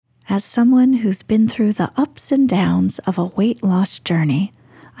As someone who's been through the ups and downs of a weight loss journey,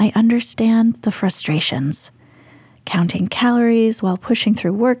 I understand the frustrations. Counting calories while pushing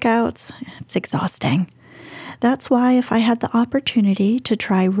through workouts, it's exhausting. That's why if I had the opportunity to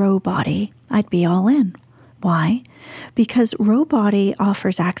try Row Body, I'd be all in. Why? Because Row Body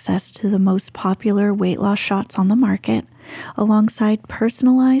offers access to the most popular weight loss shots on the market, alongside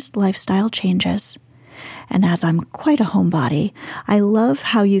personalized lifestyle changes. And as I'm quite a homebody, I love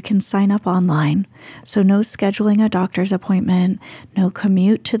how you can sign up online. So no scheduling a doctor's appointment, no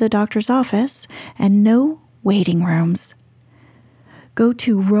commute to the doctor's office, and no waiting rooms. Go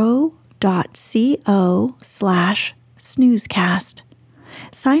to row.co/snoozecast.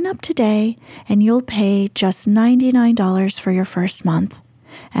 Sign up today and you'll pay just $99 for your first month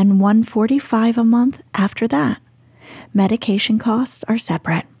and $145 a month after that. Medication costs are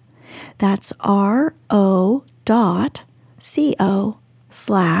separate. That's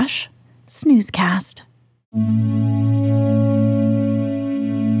ro.co/snoozecast.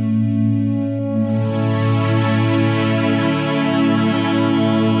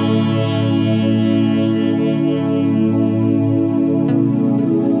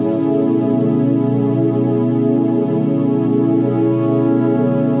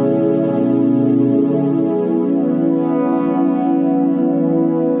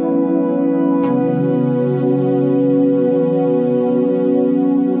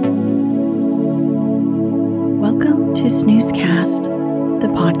 Snoozecast, the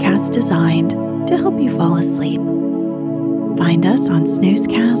podcast designed to help you fall asleep. Find us on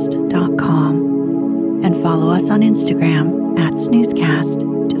snoozecast.com and follow us on Instagram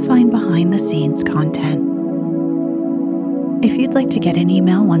 @snoozecast to find behind-the-scenes content. If you'd like to get an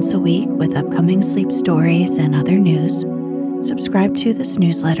email once a week with upcoming sleep stories and other news, subscribe to the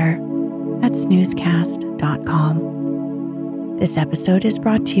Snoozeletter at snoozecast.com. This episode is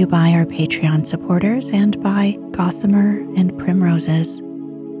brought to you by our Patreon supporters and by Gossamer and Primroses.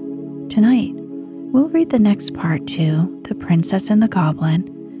 Tonight, we'll read the next part to The Princess and the Goblin,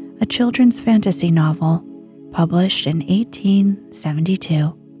 a children's fantasy novel published in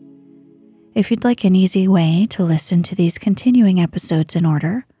 1872. If you'd like an easy way to listen to these continuing episodes in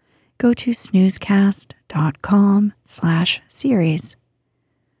order, go to snoozecast.com/series.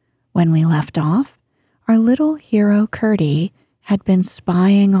 When we left off, our little hero Curdy had been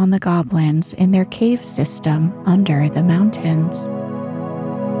spying on the goblins in their cave system under the mountains.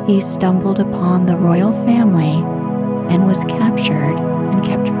 He stumbled upon the royal family and was captured and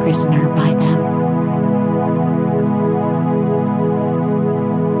kept prisoner by them.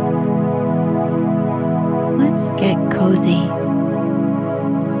 Let's get cozy.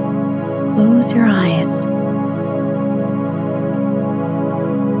 Close your eyes.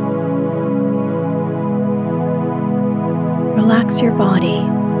 Relax your body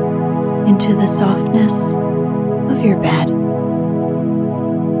into the softness of your bed.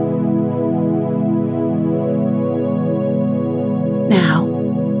 Now,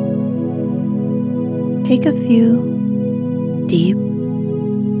 take a few deep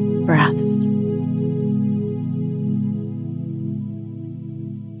breaths.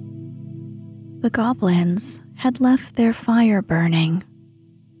 The goblins had left their fire burning,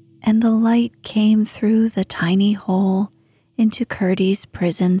 and the light came through the tiny hole into Curdy's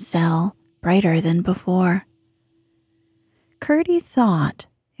prison cell brighter than before. Curdy thought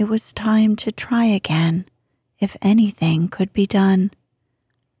it was time to try again if anything could be done.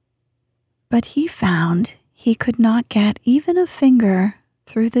 But he found he could not get even a finger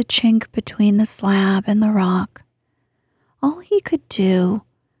through the chink between the slab and the rock. All he could do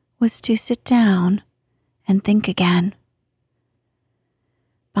was to sit down and think again.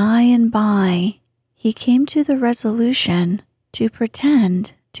 By and by, he came to the resolution to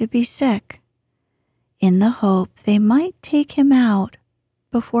pretend to be sick, in the hope they might take him out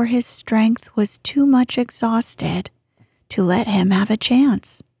before his strength was too much exhausted to let him have a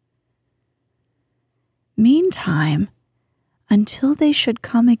chance. Meantime, until they should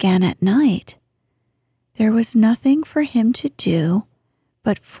come again at night, there was nothing for him to do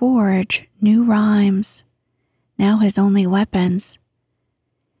but forge new rhymes, now his only weapons.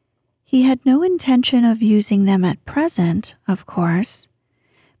 He had no intention of using them at present, of course,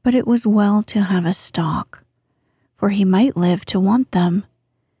 but it was well to have a stock, for he might live to want them,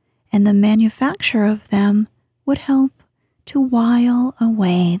 and the manufacture of them would help to while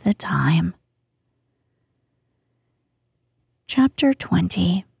away the time. Chapter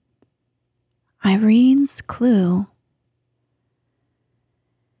 20. Irene's Clue.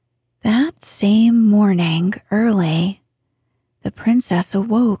 That same morning, early, the princess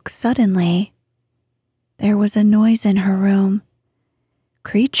awoke suddenly. There was a noise in her room,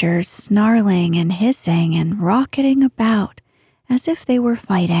 creatures snarling and hissing and rocketing about as if they were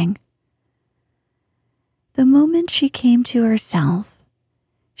fighting. The moment she came to herself,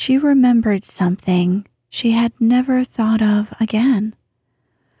 she remembered something she had never thought of again.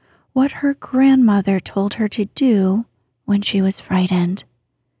 What her grandmother told her to do when she was frightened.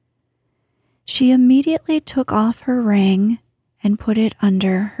 She immediately took off her ring and put it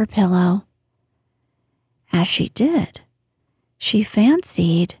under her pillow. As she did, she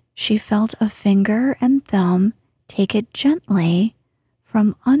fancied she felt a finger and thumb take it gently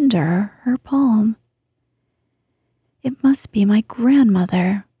from under her palm. It must be my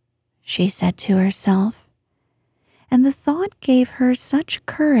grandmother, she said to herself, and the thought gave her such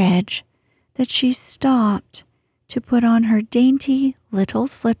courage that she stopped to put on her dainty little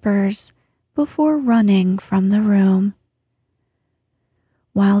slippers before running from the room.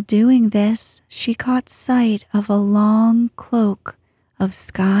 While doing this, she caught sight of a long cloak of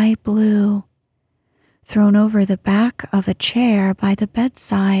sky blue thrown over the back of a chair by the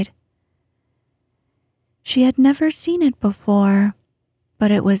bedside. She had never seen it before,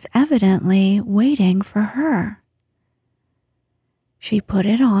 but it was evidently waiting for her. She put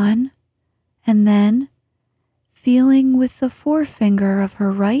it on, and then, feeling with the forefinger of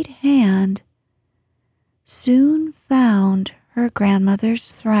her right hand, soon found her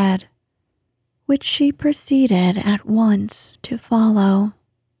grandmother's thread, which she proceeded at once to follow,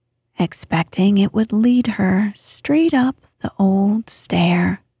 expecting it would lead her straight up the old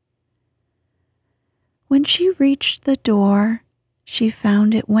stair. When she reached the door, she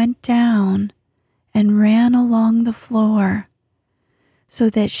found it went down and ran along the floor, so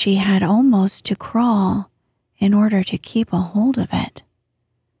that she had almost to crawl in order to keep a hold of it.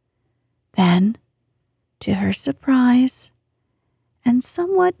 Then, to her surprise, and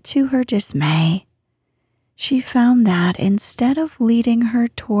somewhat to her dismay, she found that instead of leading her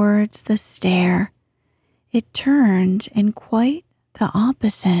towards the stair, it turned in quite the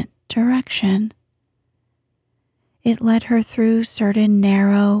opposite direction. It led her through certain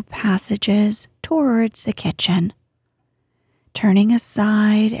narrow passages towards the kitchen, turning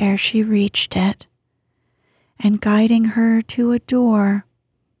aside ere she reached it, and guiding her to a door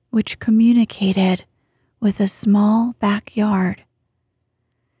which communicated with a small backyard.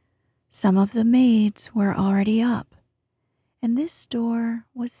 Some of the maids were already up, and this door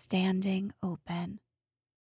was standing open.